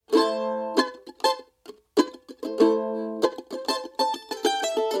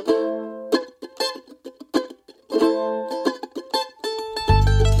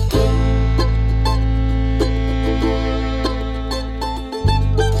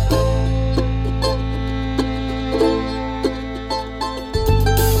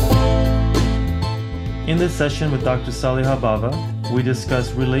this session with Dr. Saliha Bava, we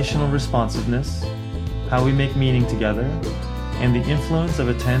discuss relational responsiveness, how we make meaning together, and the influence of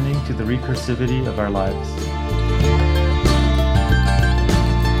attending to the recursivity of our lives.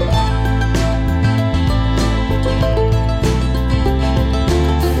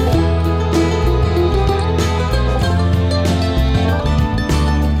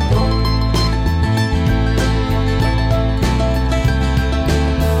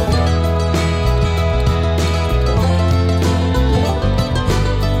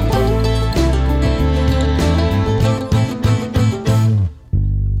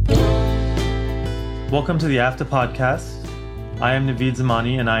 Welcome to the After Podcast. I am Navid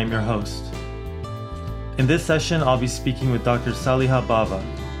Zamani and I am your host. In this session, I'll be speaking with Dr. Saliha Bava.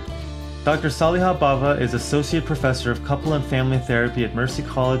 Dr. Saliha Bava is Associate Professor of Couple and Family Therapy at Mercy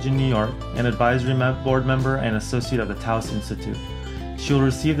College in New York and Advisory Board Member and Associate of the Taos Institute. She will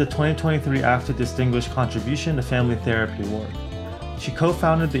receive the 2023 After Distinguished Contribution to Family Therapy Award. She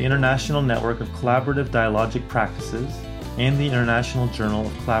co-founded the International Network of Collaborative Dialogic Practices and the International Journal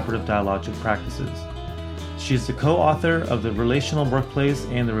of Collaborative Dialogic Practices. She is the co-author of The Relational Workplace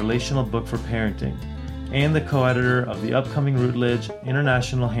and The Relational Book for Parenting, and the co-editor of the upcoming Routledge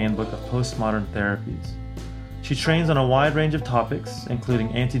International Handbook of Postmodern Therapies. She trains on a wide range of topics,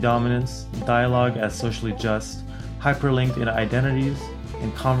 including anti-dominance, dialogue as socially just, hyperlinked in identities,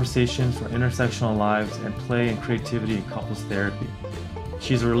 and conversations for intersectional lives, and play and creativity in couples therapy.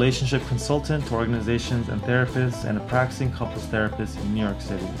 She's a relationship consultant to organizations and therapists and a practicing couples therapist in New York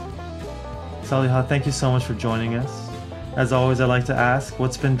City. Saliha, thank you so much for joining us. As always, I'd like to ask,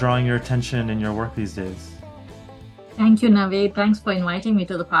 what's been drawing your attention in your work these days? Thank you, Navid. Thanks for inviting me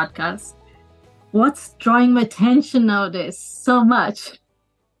to the podcast. What's drawing my attention nowadays? So much.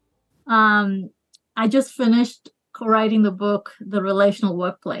 I just finished co-writing the book, The Relational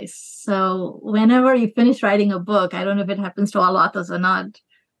Workplace. So whenever you finish writing a book, I don't know if it happens to all authors or not,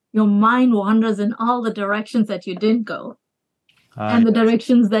 your mind wanders in all the directions that you didn't go. And the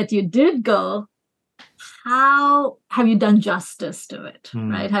directions that you did go, how have you done justice to it,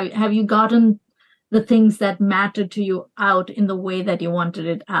 right? Have you gotten the things that mattered to you out in the way that you wanted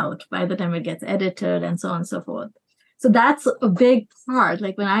it out by the time it gets edited and so on and so forth? So that's a big part.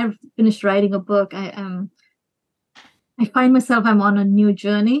 Like when I finished writing a book, I find myself, I'm on a new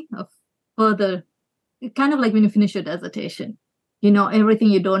journey of further, kind of like when you finish your dissertation, you know everything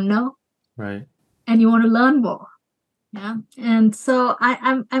you don't know, right? And you want to learn more. Yeah. And so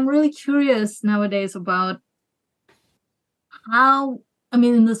I'm really curious nowadays about how,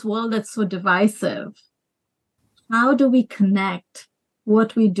 in this world that's so divisive, how do we connect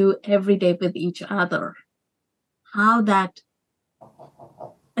what we do every day with each other? How that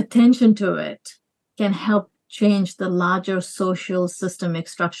attention to it can help change the larger social, systemic,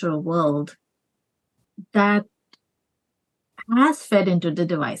 structural world that has fed into the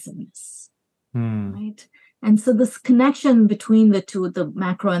divisiveness, right? And so this connection between the two, the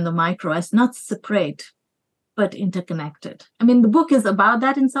macro and the micro, is not separate, but interconnected. The book is about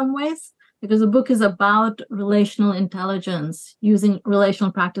that in some ways, because the book is about relational intelligence, using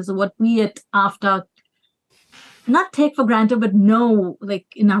relational practice, what we at AFTA not take for granted, but know like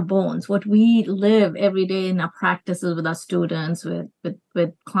in our bones, what we live every day in our practices with our students,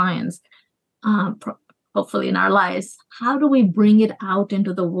 with clients, hopefully in our lives. How do we bring it out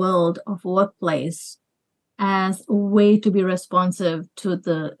into the world of workplace as a way to be responsive to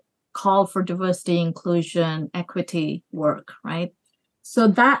the call for diversity, inclusion, equity work, right? So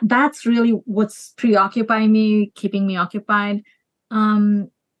that's really what's preoccupying me, keeping me occupied. And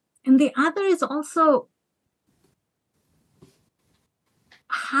the other is also,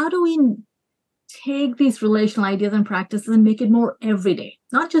 how do we take these relational ideas and practices and make it more everyday,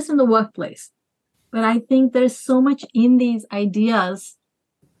 not just in the workplace, but I think there's so much in these ideas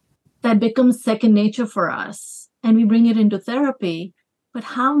that becomes second nature for us, and we bring it into therapy. But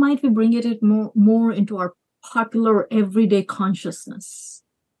how might we bring it more into our popular everyday consciousness?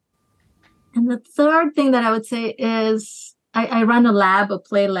 And the third thing that I would say is I run a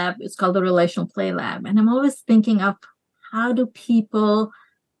play lab. It's called the Relational Play Lab. And I'm always thinking of how do people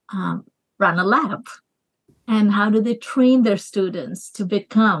run a lab? And how do they train their students to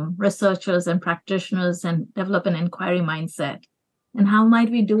become researchers and practitioners and develop an inquiry mindset? And how might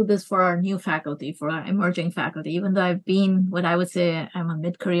we do this for our new faculty, for our emerging faculty, even though I've been what I would say I'm a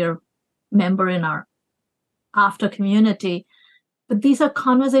mid-career member in our AFTA community. But these are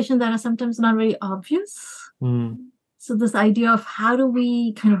conversations that are sometimes not very obvious. So this idea of how do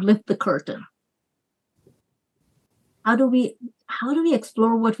we kind of lift the curtain? How do we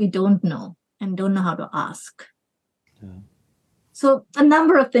explore what we don't know and don't know how to ask? Yeah. So a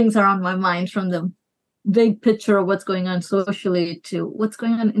number of things are on my mind, from the big picture of what's going on socially to what's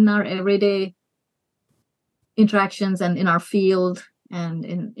going on in our everyday interactions and in our field and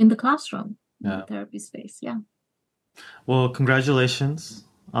in the classroom, in the therapy space. Yeah. Well, congratulations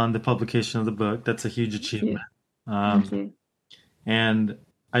on the publication of the book. That's a huge achievement. Thank you. And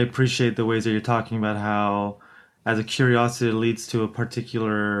I appreciate the ways that you're talking about how, as a curiosity leads to a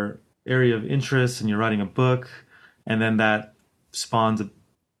particular area of interest, and you're writing a book, and then that spawns a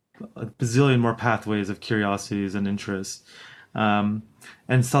bazillion more pathways of curiosities and interests. Um,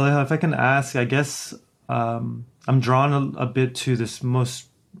 and Saleha, if I can ask, I guess I'm drawn a bit to this most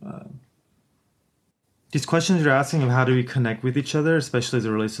these questions you're asking of how do we connect with each other, especially as it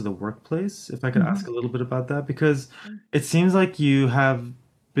relates to the workplace. If I could ask a little bit about that, because it seems like you have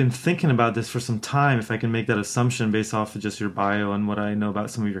been thinking about this for some time, if I can make that assumption based off of just your bio and what I know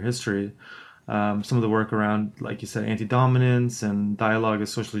about some of your history. Some of the work around, like you said, anti-dominance and dialogue is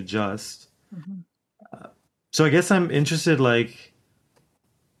socially just. So I guess I'm interested, like,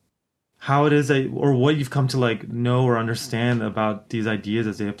 how it is that, or what you've come to like know or understand about these ideas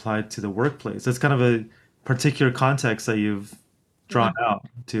as they apply to the workplace. That's kind of a particular context that you've drawn out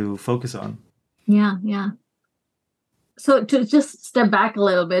to focus on. Yeah, yeah. So to just step back a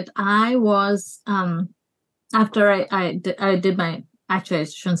little bit, I was after I did my, actually I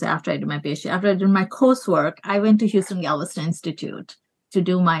shouldn't say after I did my PhD, after I did my coursework, I went to Houston Galveston Institute to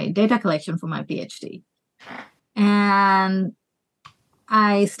do my data collection for my PhD. And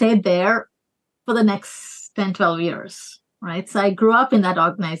I stayed there for the next 10, 12 years, right? So I grew up in that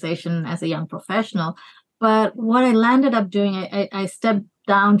organization as a young professional. But what I landed up doing, I stepped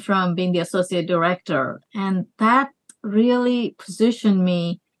down from being the associate director, and that really positioned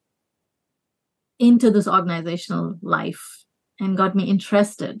me into this organizational life and got me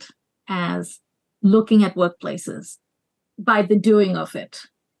interested as looking at workplaces by the doing of it.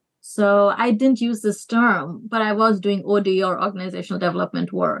 So I didn't use this term, but I was doing OD, or organizational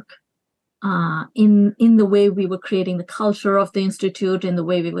development work, in the way we were creating the culture of the institute, in the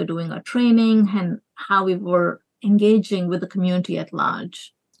way we were doing our training, and how we were engaging with the community at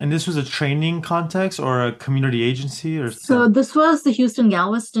large. And this was a training context or a community agency, or so this was the Houston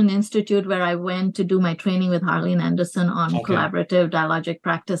Galveston Institute, where I went to do my training with Harleen Anderson on collaborative dialogic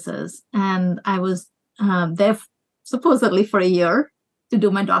practices. And I was there supposedly for a year to do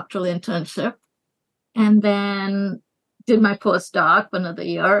my doctoral internship, and then did my postdoc for another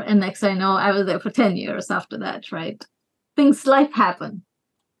year. And next I know, I was there for 10 years after that, right? Life happen.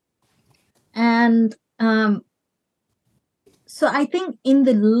 And so I think in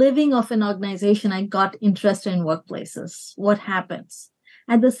the living of an organization, I got interested in workplaces, what happens.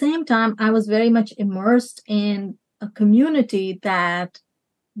 At the same time, I was very much immersed in a community that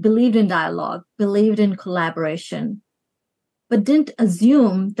believed in dialogue, believed in collaboration, but didn't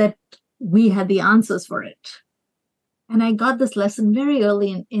assume that we had the answers for it. And I got this lesson very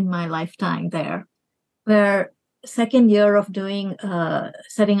early in my lifetime there, where second year of doing,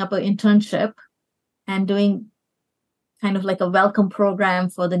 setting up an internship and doing kind of like a welcome program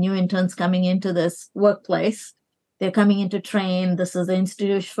for the new interns coming into this workplace. They're coming in to train. This is the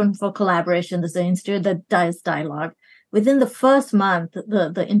institution for collaboration. This is the institute that does dialogue. Within the first month,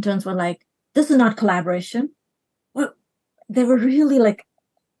 the interns were like, this is not collaboration. Well, they were really like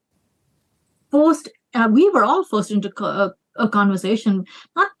forced. We were all forced into a conversation,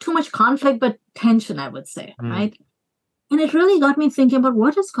 not too much conflict, but tension, I would say, right? And it really got me thinking about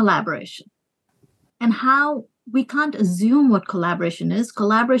what is collaboration and how we can't assume what collaboration is.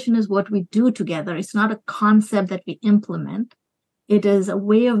 Collaboration is what we do together. It's not a concept that we implement. It is a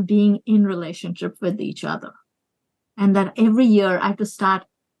way of being in relationship with each other. And that every year I have to start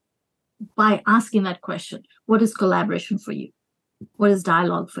by asking that question. What is collaboration for you? What is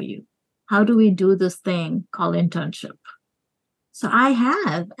dialogue for you? How do we do this thing called internship? So I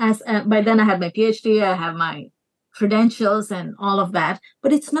have, by then I had my PhD, I have my credentials and all of that,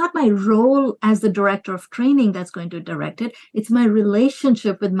 but it's not my role as the director of training that's going to direct it. It's my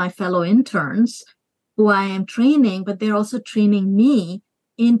relationship with my fellow interns who I am training, but they're also training me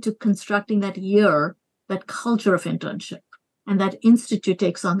into constructing that year, that culture of internship. And that institute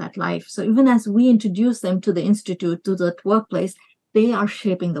takes on that life. So even as we introduce them to the institute, to the workplace, they are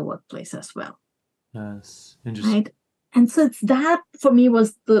shaping the workplace as well. Yes, interesting. Right? And so it's that for me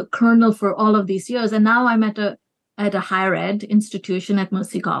was the kernel for all of these years. And now I'm at a higher ed institution at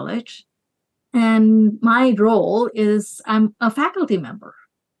Mercy College. And my role is I'm a faculty member.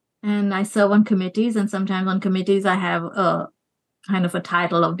 And I serve on committees. And sometimes on committees, I have a kind of a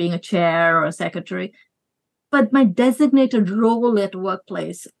title of being a chair or a secretary. But my designated role at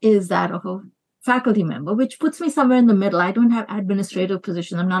workplace is that of a faculty member, which puts me somewhere in the middle. I don't have administrative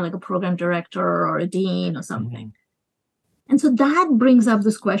position. I'm not like a program director or a dean or something. And so that brings up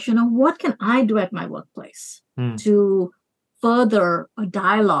this question of what can I do at my workplace to further a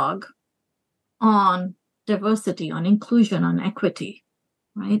dialogue on diversity, on inclusion, on equity,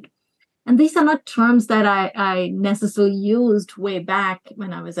 right? And these are not terms that I necessarily used way back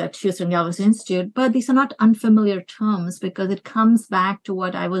when I was at Houston Galvez Institute, but these are not unfamiliar terms because it comes back to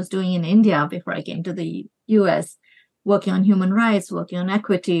what I was doing in India before I came to the US, working on human rights, working on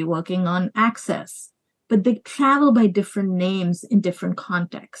equity, working on access. But they travel by different names in different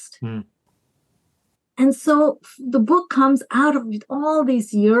contexts. And so the book comes out of all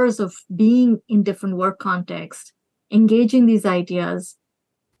these years of being in different work contexts, engaging these ideas,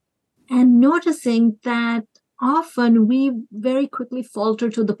 and noticing that often we very quickly falter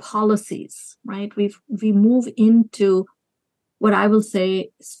to the policies, right? We move into what I will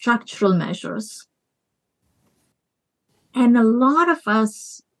say structural measures. And a lot of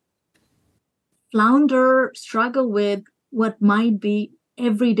us struggle with what might be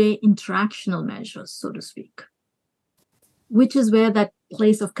everyday interactional measures, so to speak, which is where that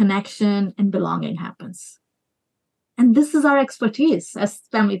place of connection and belonging happens. And this is our expertise as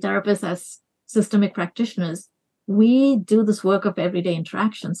family therapists, as systemic practitioners. We do this work of everyday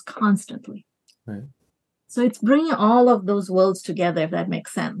interactions constantly. Right. So it's bringing all of those worlds together, if that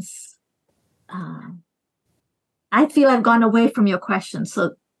makes sense. I feel I've gone away from your question.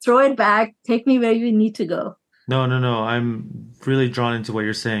 So throw it back. Take me where you need to go. No. I'm really drawn into what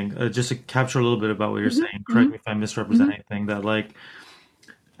you're saying. Just to capture a little bit about what you're saying. Correct me if I misrepresent anything. That like,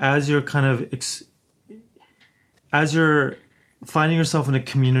 as you're kind of as you're finding yourself in a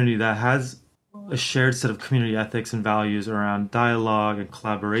community that has a shared set of community ethics and values around dialogue and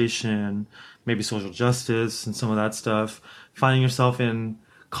collaboration, maybe social justice and some of that stuff, finding yourself in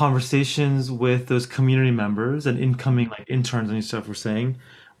conversations with those community members and incoming like interns and stuff we're saying,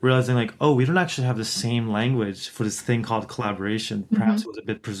 realizing like, oh, we don't actually have the same language for this thing called collaboration. Perhaps it was a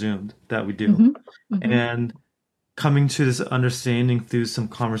bit presumed that we do. And coming to this understanding through some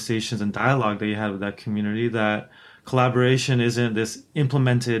conversations and dialogue that you had with that community that collaboration isn't this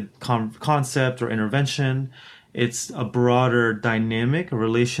implemented concept or intervention. It's a broader dynamic, a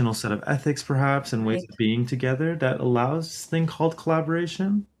relational set of ethics, perhaps, and ways of being together that allows this thing called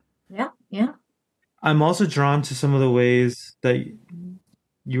collaboration. Yeah. I'm also drawn to some of the ways that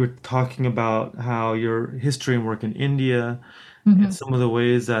you were talking about how your history and work in India and some of the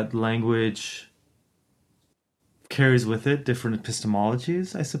ways that language carries with it different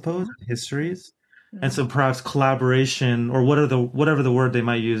epistemologies, I suppose, and histories. And so perhaps collaboration or whatever the word they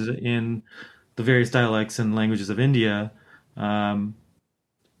might use in the various dialects and languages of India,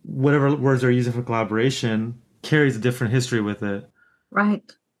 whatever words they're using for collaboration carries a different history with it. Right.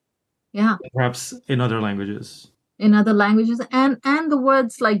 Yeah. Perhaps in other languages. In other languages. And the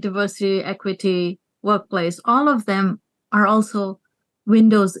words like diversity, equity, workplace, all of them are also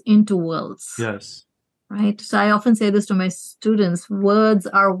windows into worlds. Yes. Right. So I often say this to my students, words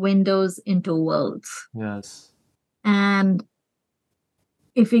are windows into worlds. Yes. And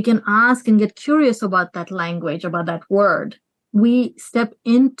if we can ask and get curious about that language, about that word, we step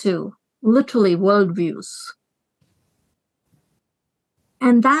into literally worldviews.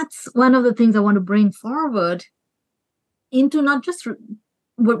 And that's one of the things I want to bring forward into not just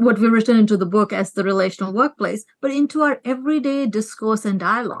what we've written into the book as the relational workplace, but into our everyday discourse and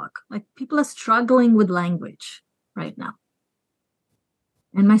dialogue. Like people are struggling with language right now.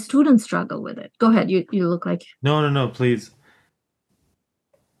 And my students struggle with it. Go ahead. You look like... No, please.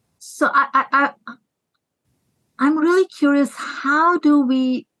 So I'm really curious, how do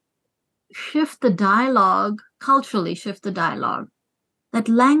we shift the dialogue, culturally shift the dialogue, that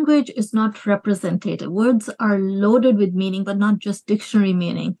language is not representative. Words are loaded with meaning, but not just dictionary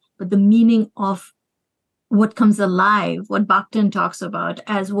meaning, but the meaning of what comes alive, what Bakhtin talks about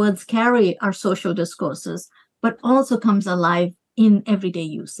as words carry our social discourses, but also comes alive in everyday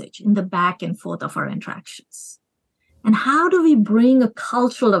usage, in the back and forth of our interactions. And how do we bring a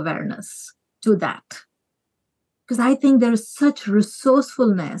cultural awareness to that? Because I think there's such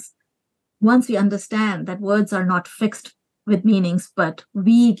resourcefulness once we understand that words are not fixed with meanings, but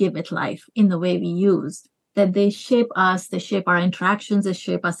we give it life in the way we use, that they shape us, they shape our interactions, they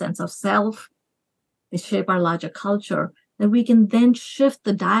shape our sense of self, they shape our larger culture, that we can then shift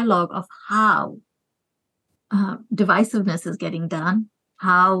the dialogue of how divisiveness is getting done,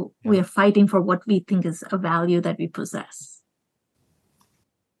 how we are fighting for what we think is a value that we possess.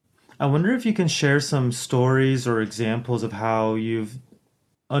 I wonder if you can share some stories or examples of how you've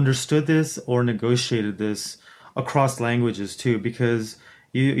understood this or negotiated this across languages too, because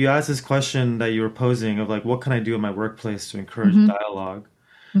You asked this question that you were posing of like, what can I do in my workplace to encourage Hmm. dialogue?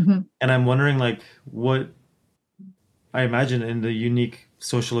 Hmm. And I'm wondering like what I imagine in the unique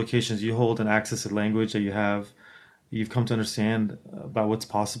social locations you hold and access to language that you have, you've come to understand about what's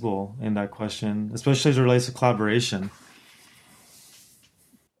possible in that question, especially as it relates to collaboration.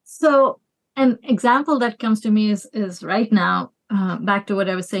 So, an example that comes to me is right now, back to what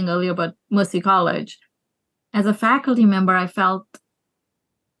I was saying earlier about Mercy College. As a faculty member, I felt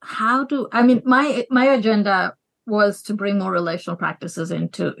I mean, my agenda was to bring more relational practices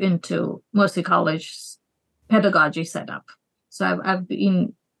into Mercy College's pedagogy setup. So I've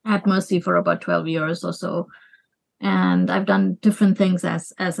been at Mercy for about 12 years or so, and I've done different things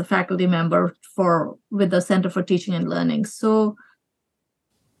as a faculty member for with the Center for Teaching and Learning. So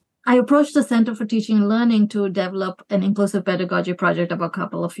I approached the Center for Teaching and Learning to develop an inclusive pedagogy project about a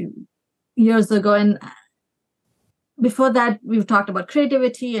couple of years ago. And before that, we've talked about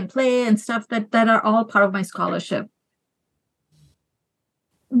creativity and play and stuff that are all part of my scholarship.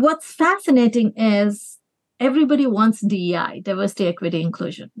 What's fascinating is everybody wants DEI, diversity, equity,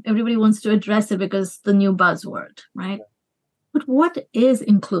 inclusion. Everybody wants to address it because it's the new buzzword, right? But what is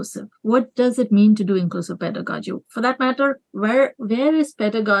inclusive? What does it mean to do inclusive pedagogy? For that matter, where is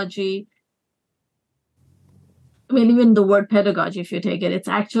pedagogy? I mean, even the word pedagogy, if you take it, it's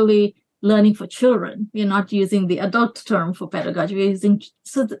actually learning for children. We're not using the adult term for pedagogy. We're using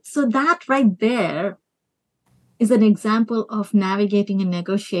so that right there is an example of navigating and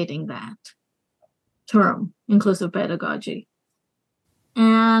negotiating that term, inclusive pedagogy.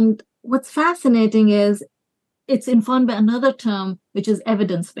 And what's fascinating is it's informed by another term, which is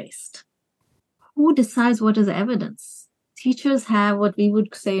evidence based. Who decides what is evidence? Teachers have what we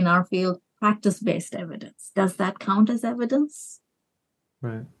would say in our field practice based evidence. Does that count as evidence?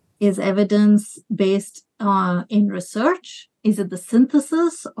 Right. Is evidence based in research? Is it the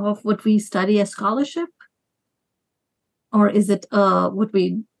synthesis of what we study as scholarship? Or is it what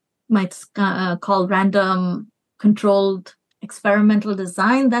we might call random controlled experimental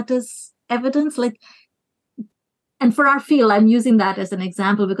design that is evidence? And for our field, I'm using that as an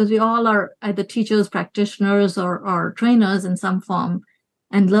example because we all are either teachers, practitioners, or trainers in some form,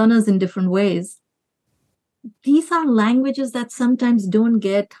 and learners in different ways. These are languages that sometimes don't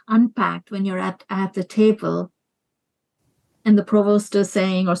get unpacked when you're at the table and the provost is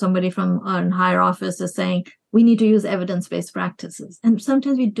saying, or somebody from a higher office is saying, we need to use evidence-based practices. And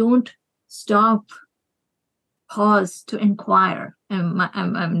sometimes we don't stop, pause to inquire.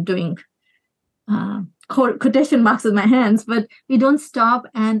 I'm doing quotation marks with my hands, but we don't stop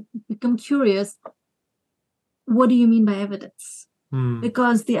and become curious. What do you mean by evidence?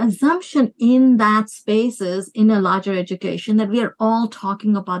 Because the assumption in that space is in a larger education that we are all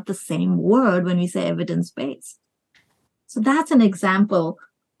talking about the same word when we say evidence-based. So that's an example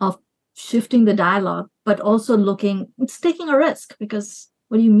of shifting the dialogue, but also it's taking a risk because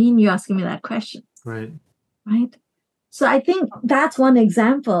what do you mean you're asking me that question? Right. Right. So I think that's one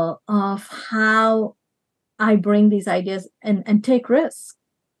example of how I bring these ideas and take risks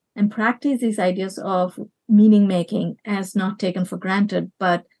and practice these ideas of meaning making as not taken for granted,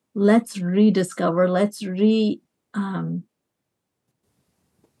 but let's rediscover, let's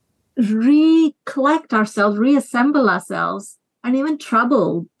recollect ourselves, reassemble ourselves, and even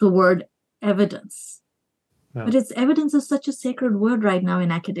trouble the word evidence. Yeah. But evidence is such a sacred word right now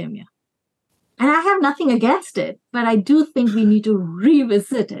in academia. And I have nothing against it, but I do think we need to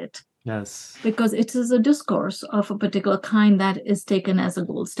revisit it. Yes. Because it is a discourse of a particular kind that is taken as a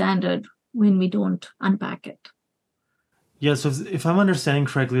gold standard when we don't unpack it. Yeah, so if I'm understanding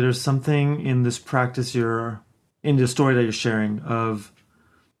correctly, there's something in this practice in the story that you're sharing of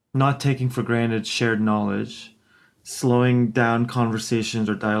not taking for granted shared knowledge, slowing down conversations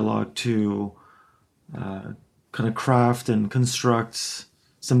or dialogue to kind of craft and construct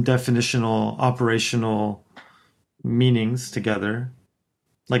some definitional, operational meanings together,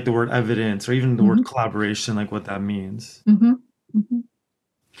 like the word evidence or even the word collaboration, like what that means. Mm-hmm. Mm-hmm.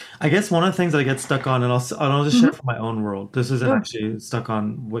 I guess one of the things I get stuck on, and I'll just share Mm-hmm. from my own world. This isn't Sure. actually stuck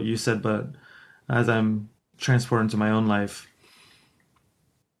on what you said, but as I'm transported into my own life.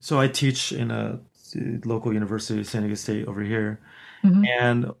 So I teach in a local university, San Diego State over here, Mm-hmm.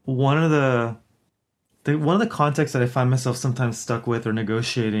 and one of the contexts that I find myself sometimes stuck with or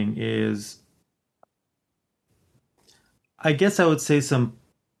negotiating is, I guess I would say some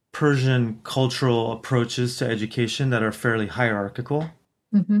Persian cultural approaches to education that are fairly hierarchical,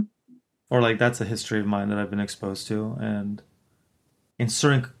 Mm-hmm. or like that's a history of mine that I've been exposed to, and in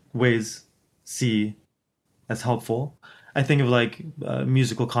certain ways see as helpful. I think of like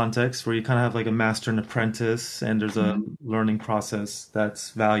musical context where you kind of have like a master and apprentice, and there's a Mhm. learning process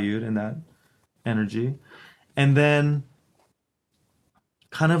that's valued in that energy. And then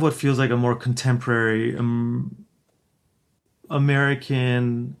kind of what feels like a more contemporary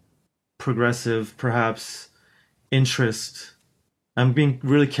American progressive, perhaps interest. I'm being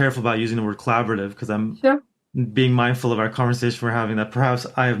really careful about using the word collaborative because I'm Sure. being mindful of our conversation we're having that perhaps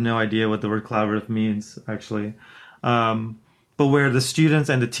I have no idea what the word collaborative means actually. But where the students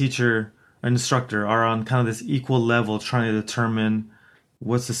and the teacher and instructor are on kind of this equal level trying to determine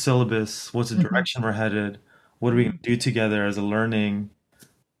what's the syllabus, what's the Mhm. direction we're headed, what are we going Mhm. to do together as a learning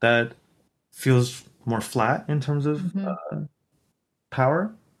that feels more flat in terms of Mhm.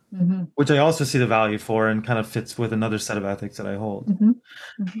 power, Mhm. which I also see the value for and kind of fits with another set of ethics that I hold. Mhm.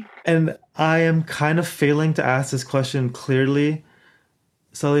 Mhm. And I am kind of failing to ask this question clearly,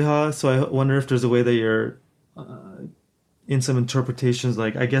 Saliha. So I wonder if there's a way that you're in some interpretations.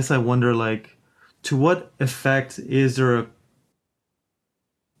 Like, I guess I wonder, like, to what effect is there a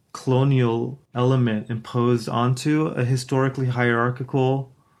colonial element imposed onto a historically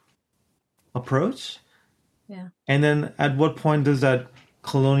hierarchical approach? Yeah. And then at what point does that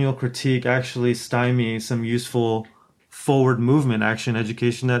colonial critique actually stymie some useful forward movement action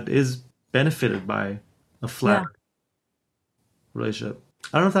education that is benefited by a flat Yeah. relationship?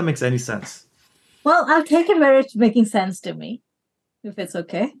 I don't know if that makes any sense. Well, I'll take it where it's making sense to me, if it's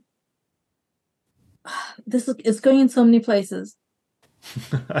okay. This is it's going in so many places.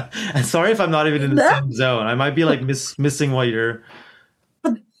 And sorry if I'm not even in the But same zone. I might be like missing what you're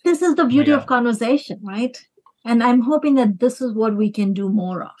this is the coming beauty of at. conversation, right? And I'm hoping that this is what we can do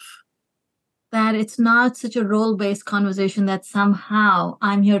more of. That it's not such a role-based conversation that somehow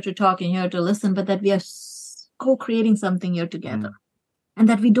I'm here to talk and here to listen, but that we are co-creating something here together, Mm, and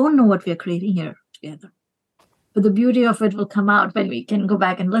that we don't know what we are creating here together. But the beauty of it will come out when we can go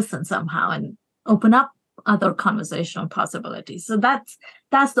back and listen somehow and open up other conversational possibilities. So that's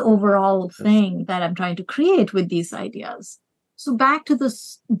the overall yes. thing that I'm trying to create with these ideas. So back to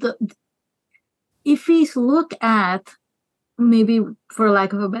this, the if we look at, maybe for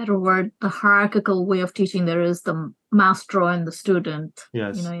lack of a better word, the hierarchical way of teaching, there is the maestro and the student.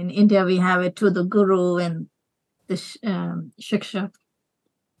 Yes. In India we have it to the guru and the shiksha,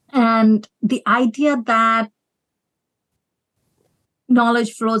 and the idea that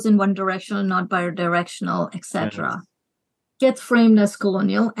knowledge flows in one direction, not bidirectional, etc., Yes. gets framed as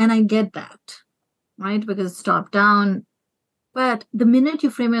colonial. And I get that, right? Because it's top down. But the minute you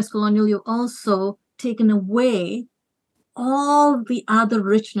frame it as colonial, you've also taken away all the other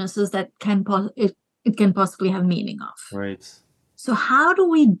richnesses that it can possibly have meaning of. Right. So, how do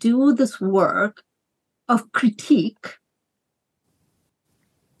we do this work of critique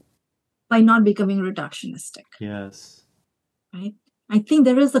by not becoming reductionistic, Yes. right? I think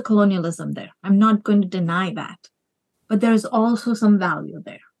there is a colonialism there. I'm not going to deny that. But there's also some value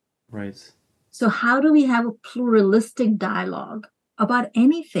there. Right. So, how do we have a pluralistic dialogue about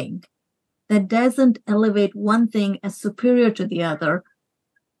anything that doesn't elevate one thing as superior to the other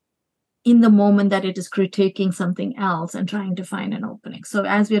in the moment that it is critiquing something else and trying to find an opening? So,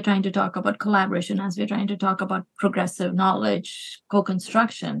 as we're trying to talk about collaboration, as we're trying to talk about progressive knowledge, co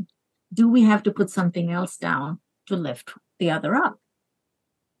construction, do we have to put something else down to lift the other up?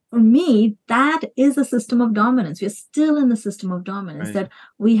 For me, that is a system of dominance. We're still in the system of dominance Right. that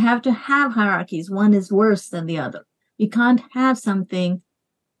we have to have hierarchies. One is worse than the other. We can't have something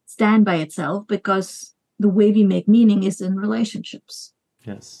stand by itself because the way we make meaning is in relationships.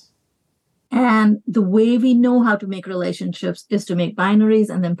 Yes. And the way we know how to make relationships is to make binaries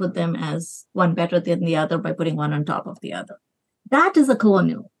and then put them as one better than the other by putting one on top of the other. That is a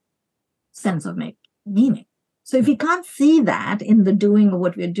colonial sense of make meaning. So if we can't see that in the doing of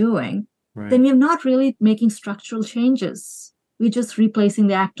what we're doing, then Right. we're not really making structural changes. We're just replacing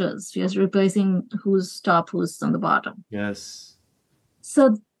the actors. We're just replacing who's top, who's on the bottom. Yes.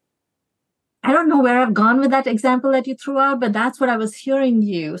 So I don't know where I've gone with that example that you threw out, but that's what I was hearing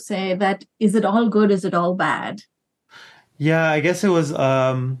you say, that is it all good? Is it all bad? Yeah, I guess it was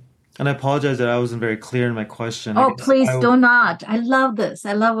and I apologize that I wasn't very clear in my question. I Oh, guess please do not. I love this.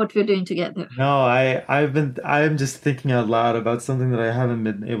 I love what we're doing together. no, I'm just thinking out loud about something that I haven't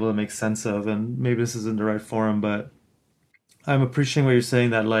been able to make sense of, and maybe this isn't the right forum, but I'm appreciating what you're saying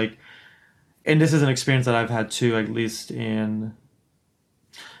that like, and this is an experience that I've had too, at least in,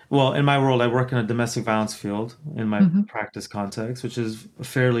 well, in my world, I work in a domestic violence field in my Mhm. practice context, which is a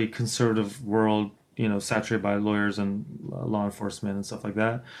fairly conservative world, saturated by lawyers and law enforcement and stuff like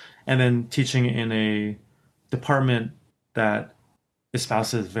that. And then teaching in a department that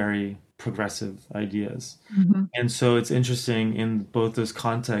espouses very progressive ideas. Mm-hmm. And so it's interesting in both those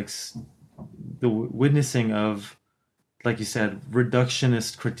contexts, the witnessing of, like you said,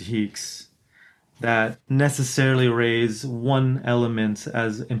 reductionist critiques that necessarily raise one element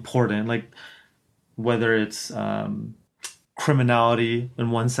as important, like whether it's criminality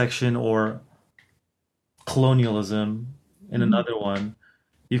in one section or colonialism in Mm-hmm. another one.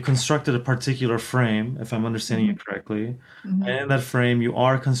 You've constructed a particular frame, if I'm understanding Mm-hmm. you correctly. Mm-hmm. And in that frame, you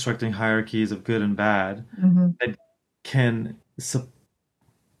are constructing hierarchies of good and bad Mm-hmm. that can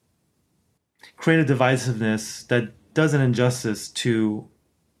create a divisiveness that does an injustice to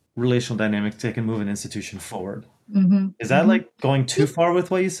relational dynamics that can move an institution forward. Mm-hmm. Is that Mm-hmm. like going too far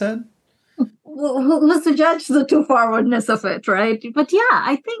with what you said? Who's to judge the too forwardness of it, right? But yeah,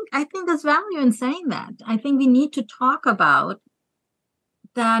 I think there's value in saying that. I think we need to talk about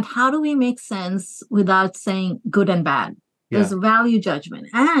that. How do we make sense without saying good and bad? There's Yeah. a value judgment,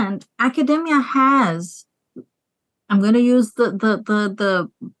 and academia has. I'm going to use the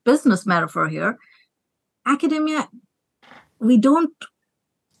business metaphor here. Academia, we don't.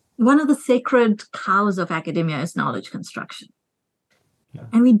 One of the sacred cows of academia is knowledge construction. Yeah.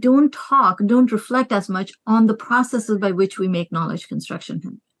 And we don't reflect as much on the processes by which we make knowledge construction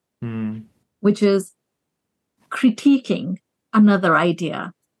happen, Mm. which is critiquing another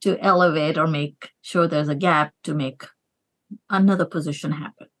idea to elevate or make sure there's a gap to make another position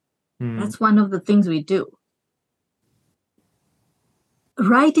happen. Mm. That's one of the things we do.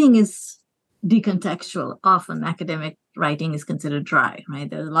 Writing is decontextual. Often academic writing is considered dry, right?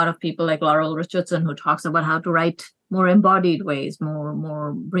 There's a lot of people like Laurel Richardson who talks about how to write more embodied ways,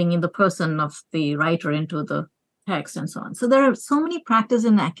 more bringing the person of the writer into the text and so on. So there are so many practices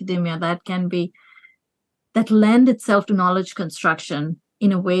in academia that lend itself to knowledge construction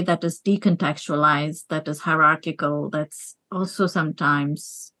in a way that is decontextualized, that is hierarchical, that's also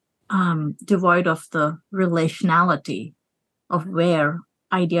sometimes devoid of the relationality of where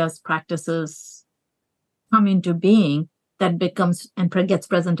ideas, practices come into being that becomes and gets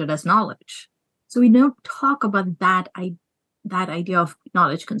presented as knowledge. So we don't talk about that idea of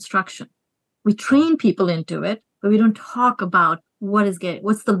knowledge construction. We train people into it, but we don't talk about what's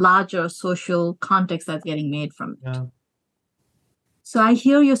the larger social context that's getting made from it. Yeah. So I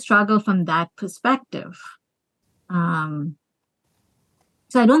hear your struggle from that perspective. So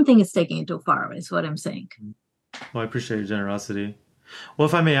I don't think it's taking it too far, is what I'm saying. Well, I appreciate your generosity. Well,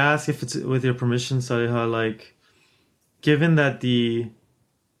 if I may ask, if it's with your permission, Saliha, like, given that the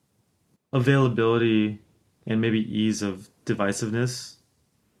availability and maybe ease of divisiveness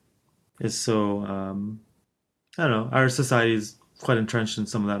is so, I don't know, our society is quite entrenched in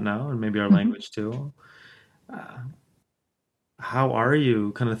some of that now, and maybe our language too. How are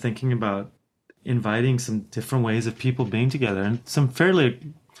you kind of thinking about inviting some different ways of people being together and some fairly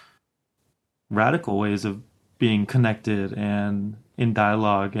radical ways of being connected and in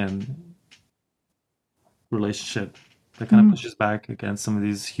dialogue and relationship that kind of pushes back against some of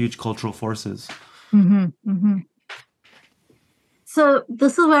these huge cultural forces? So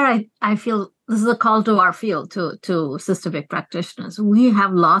this is where I feel this is a call to our field, to systemic practitioners. We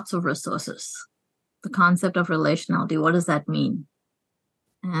have lots of resources. The concept of relationality, what does that mean?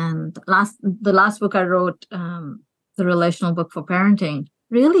 And the last book I wrote, the relational book for parenting,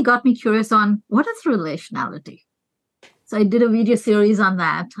 really got me curious on what is relationality. So I did a video series on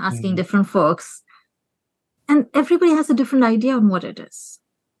that, asking different folks, and everybody has a different idea on what it is.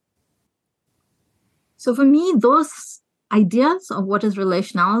 So for me, those ideas of what is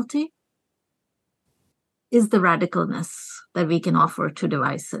relationality is the radicalness that we can offer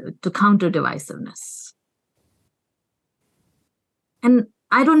to counter divisiveness. And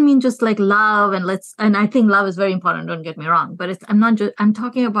I don't mean just like love and I think love is very important, don't get me wrong, but I'm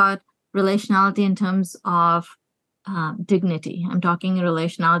talking about relationality in terms of dignity. I'm talking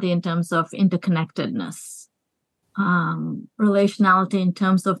relationality in terms of interconnectedness, relationality in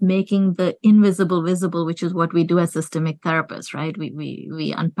terms of making the invisible visible, which is what we do as systemic therapists, right?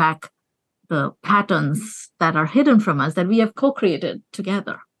 We unpack the patterns that are hidden from us that we have co-created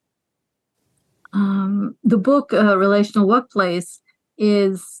together. The book, Relational Workplace,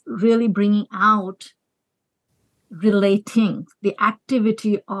 is really bringing out relating, the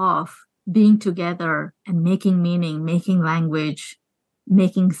activity of being together and making meaning, making language,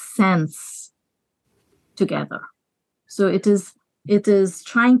 making sense together. So it is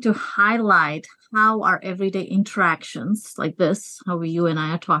trying to highlight how our everyday interactions like this, how you and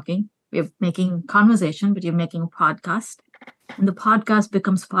I are talking, we're making conversation, but you're making a podcast. And the podcast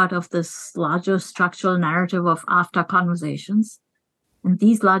becomes part of this larger structural narrative of after conversations. And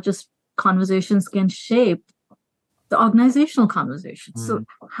these largest conversations can shape the organizational conversation. So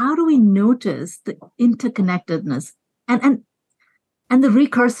how do we notice the interconnectedness and the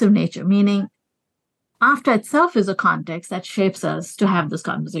recursive nature, meaning after itself is a context that shapes us to have this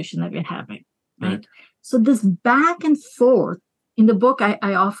conversation that we're having, right? So this back and forth, in the book,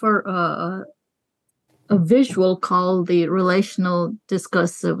 I offer a visual called the relational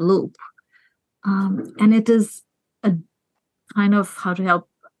discursive loop. And it is a kind of how to help,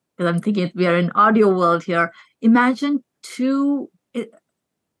 because I'm thinking we are in audio world here. Imagine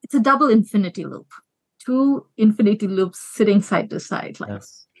it's a double infinity loop, two infinity loops sitting side to side.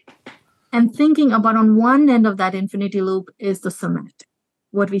 And thinking about on one end of that infinity loop is the somatic,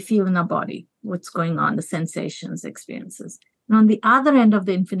 what we feel in our body, what's going on, the sensations, experiences. And on the other end of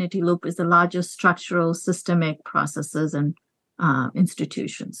the infinity loop is the larger structural, systemic processes and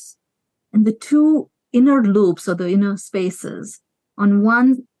institutions. And the two inner loops, or the inner spaces, on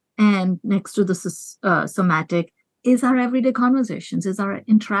one end next to the somatic is our everyday conversations, is our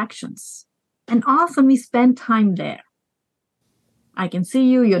interactions. And often we spend time there. I can see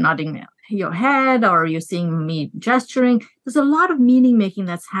you, you're nodding your head, or you're seeing me gesturing. There's a lot of meaning making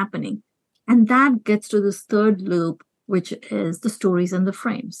that's happening. And that gets to this third loop, which is the stories and the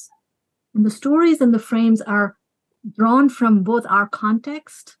frames. And the stories and the frames are drawn from both our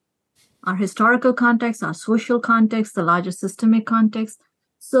context, our historical context, our social context, the larger systemic context.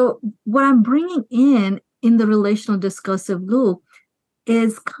 So what I'm bringing in the relational discursive loop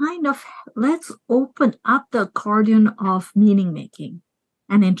is kind of, let's open up the accordion of meaning making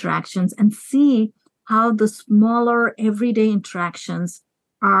and interactions and see how the smaller everyday interactions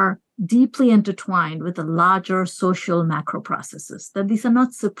are deeply intertwined with the larger social macro processes, that these are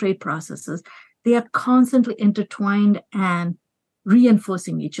not separate processes. They are constantly intertwined and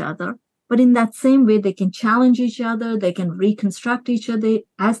reinforcing each other. But in that same way, they can challenge each other, they can reconstruct each other.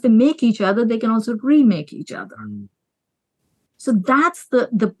 As they make each other, they can also remake each other. So that's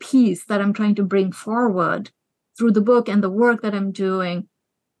the piece that I'm trying to bring forward through the book and the work that I'm doing,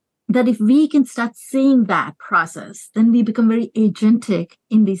 that if we can start seeing that process, then we become very agentic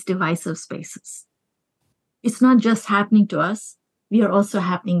in these divisive spaces. It's not just happening to us, we are also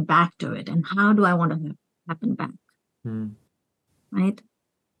happening back to it. And how do I want to happen back? Right?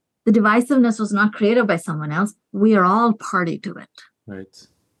 The divisiveness was not created by someone else. We are all party to it. Right.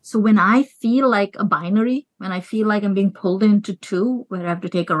 So when I feel like a binary, when I feel like I'm being pulled into two, where I have to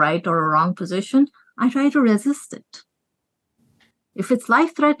take a right or a wrong position, I try to resist it. If it's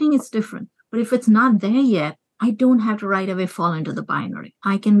life-threatening, it's different. But if it's not there yet, I don't have to right away fall into the binary.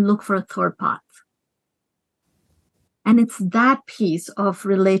 I can look for a third path. And it's that piece of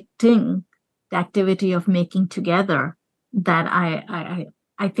relating the activity of making together that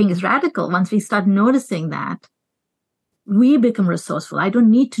I think is radical. Once we start noticing that, we become resourceful. I don't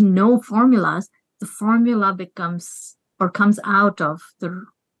need to know formulas. The formula becomes or comes out of the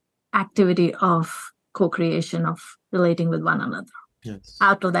activity of co-creation, of relating with one another,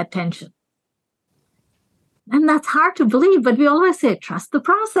 out of that tension. And that's hard to believe, but we always say, trust the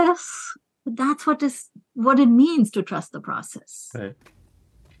process. But that's what it means to trust the process. Right.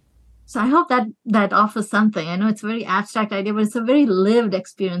 So I hope that offers something. I know it's a very abstract idea, but it's a very lived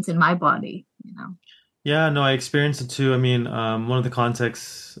experience in my body, you know. Yeah, no, I experienced it too. I mean, one of the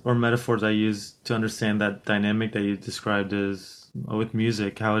contexts or metaphors I use to understand that dynamic that you described is with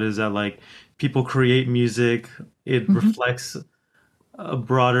music, how it is that like people create music, it reflects a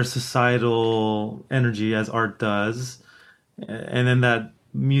broader societal energy as art does. And then that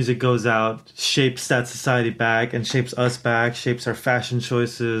music goes out, shapes that society back and shapes us back, shapes our fashion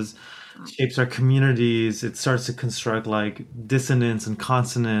choices, shapes our communities. It starts to construct like dissonance and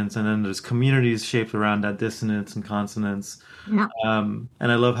consonance, and then there's communities shaped around that dissonance and consonance. Yeah. And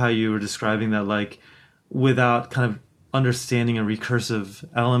I love how you were describing that, like, without kind of understanding a recursive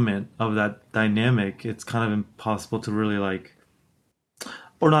element of that dynamic, it's kind of impossible to really like,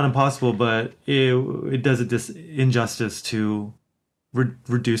 or not impossible, but it does a injustice to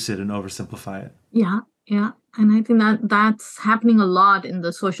reduce it and oversimplify it. Yeah. And I think that's happening a lot in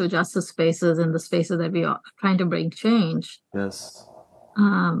the social justice spaces and the spaces that we are trying to bring change. Yes.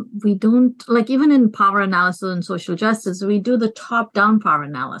 We don't, like, even in power analysis and social justice, we do the top-down power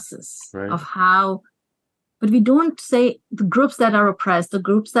analysis of how, but we don't say the groups that are oppressed, the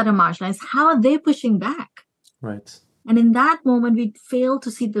groups that are marginalized, how are they pushing back? Right. And in that moment, we fail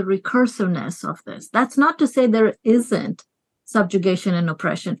to see the recursiveness of this. That's not to say there isn't subjugation and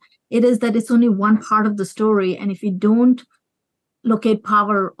oppression. It is that it's only one part of the story. And if we don't locate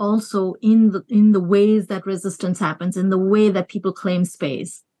power also in the ways that resistance happens, in the way that people claim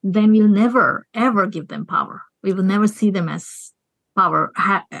space, then we'll never, ever give them power. We will never see them as power,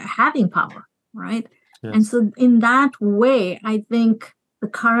 having power, right? And Yes. so in that way, I think the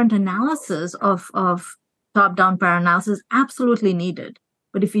current analysis of top-down para-analysis is absolutely needed.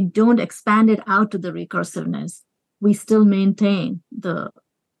 But if we don't expand it out to the recursiveness, we still maintain the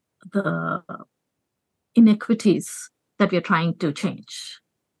inequities that we're trying to change.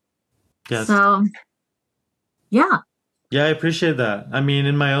 Yes. So, yeah. Yeah, I appreciate that. I mean,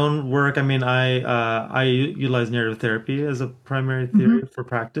 in my own work, I mean, I utilize narrative therapy as a primary Mm-hmm. theory for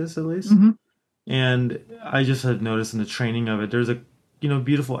practice, at least. Mm-hmm. And I just have noticed in the training of it, there's a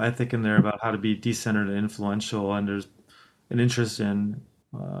beautiful ethic in there about how to be decentered and influential, and there's an interest in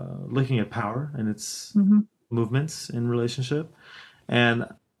looking at power and its Mm-hmm. movements in relationship. And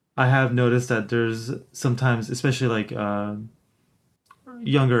I have noticed that there's sometimes, especially like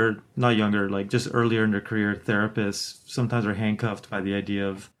younger, not younger, like just earlier in their career, therapists sometimes are handcuffed by the idea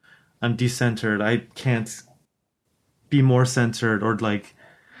of I'm decentered, I can't be more centered, or like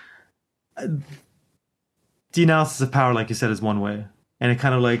the analysis of power, like you said, is one way. And it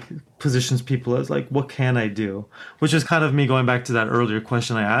kind of like positions people as like, what can I do? Which is kind of me going back to that earlier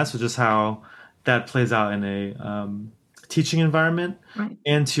question I asked, which is how that plays out in a teaching environment. Right.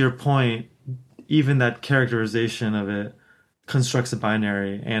 And to your point, even that characterization of it constructs a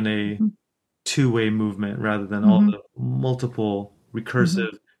binary and a Mm-hmm. two-way movement rather than all Mm-hmm. the multiple Mm-hmm.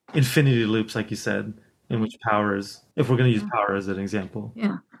 recursive infinity loops, like you said, in Right. which power is, if we're going to use Yeah. power as an example,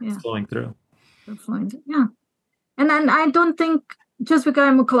 Yeah. Yeah. flowing through. Yeah. And then I don't think just because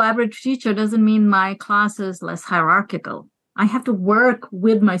I'm a collaborative teacher doesn't mean my class is less hierarchical. I have to work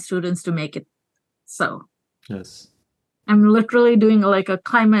with my students to make it so. Yes. I'm literally doing like a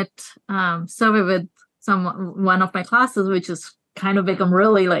climate survey with one of my classes, which is kind of become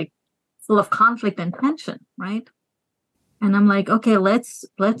really like full of conflict and tension, right? And I'm like, okay, let's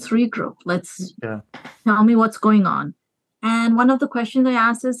regroup. Let's tell me what's going on. And one of the questions I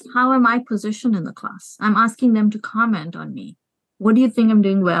asked is, how am I positioned in the class? I'm asking them to comment on me. What do you think I'm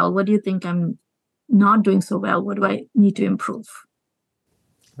doing well? What do you think I'm not doing so well? What do I need to improve?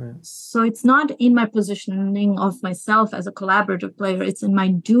 Right. So it's not in my positioning of myself as a collaborative player. It's in my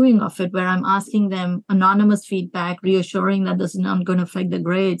doing of it, where I'm asking them anonymous feedback, reassuring that this is not going to affect the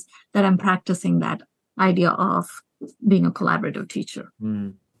grades, that I'm practicing that idea of being a collaborative teacher.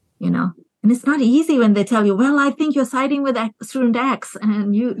 Mm. And it's not easy when they tell you, well, I think you're siding with student X,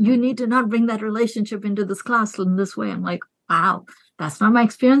 and you need to not bring that relationship into this class in this way. I'm like, wow, that's not my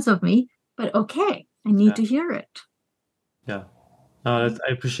experience of me, but okay, I need to hear it. Yeah. No,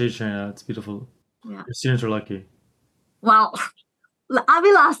 I appreciate sharing that. It's beautiful. Yeah. Your students are lucky. Well, I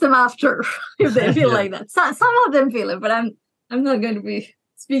will ask them after if they feel like that. Some of them feel it, but I'm not going to be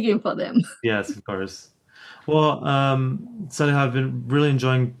speaking for them. Yes, of course. Well, Saliha, I've been really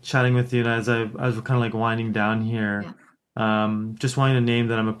enjoying chatting with you, and as we're kind of like winding down here, just wanting to name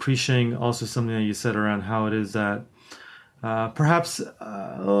that I'm appreciating also something that you said around how it is that perhaps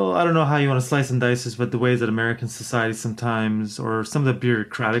I don't know how you want to slice and dice this, but the ways that American society sometimes, or some of the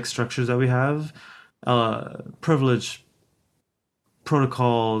bureaucratic structures that we have, privilege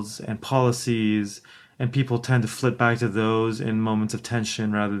protocols and policies, and people tend to flip back to those in moments of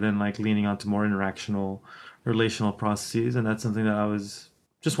tension rather than like leaning onto more interactional, relational processes. And that's something that I was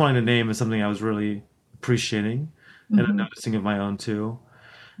just wanting to name as something I was really appreciating and noticing of my own too.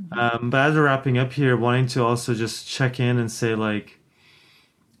 But as we're wrapping up here, wanting to also just check in and say, like,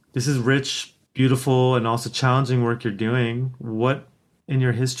 this is rich, beautiful, and also challenging work you're doing. What in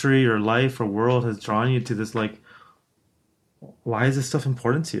your history or life or world has drawn you to this? Like, why is this stuff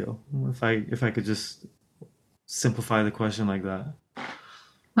important to you? If I could just simplify the question like that.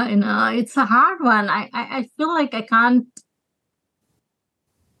 I know it's a hard one. I feel like I can't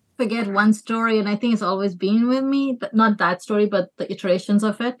forget one story, and I think it's always been with me, but not that story, but the iterations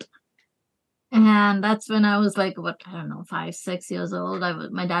of it. And that's when I was like, what, I don't know, 5, 6 years old.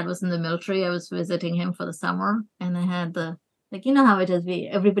 My dad was in the military. I was visiting him for the summer, and I had like, you know how it is,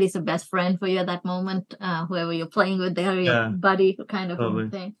 everybody's a best friend for you at that moment. Whoever you're playing with, they're your buddy kind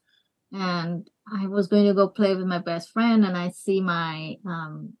of thing. And I was going to go play with my best friend, and I see my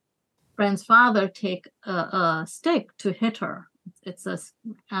friend's father take a stick to hit her. It's a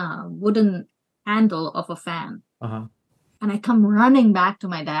wooden handle of a fan. And I come running back to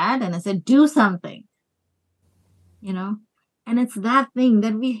my dad, and I said, do something, And it's that thing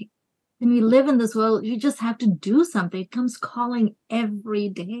that when we live in this world, you just have to do something. It comes calling every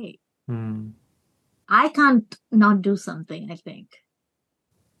day. I can't not do something, I think.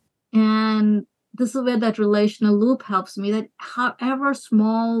 And this is where that relational loop helps me, that however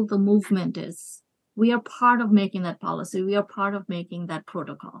small the movement is, we are part of making that policy. We are part of making that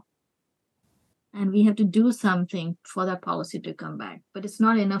protocol. and we have to do something for that policy to come back. But it's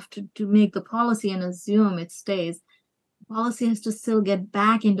not enough to make the policy and assume it stays. Policy has to still get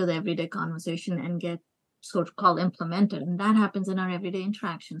back into the everyday conversation and get sort called implemented. And that happens in our everyday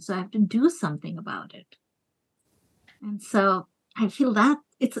interaction. So I have to do something about it. And so I feel that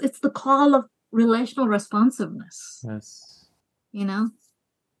it's the call of relational responsiveness. Yes. You know?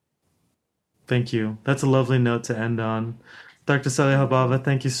 Thank you. That's a lovely note to end on. Dr. Saliha Bava,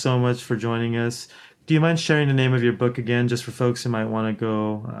 thank you so much for joining us. Do you mind sharing the name of your book again, just for folks who might want to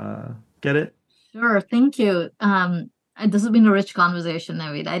go get it? Sure. Thank you. This has been a rich conversation,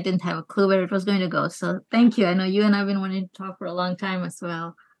 Navid. I didn't have a clue where it was going to go. So thank you. I know you and I've been wanting to talk for a long time as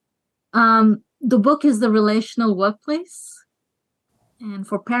well. The book is The Relational Workplace. And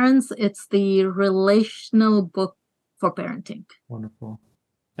for parents, it's the Relational Book for Parenting. Wonderful.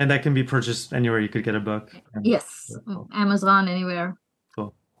 And that can be purchased anywhere you could get a book. Yes. Amazon, anywhere.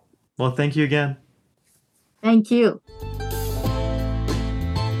 Cool. Well, thank you again. Thank you.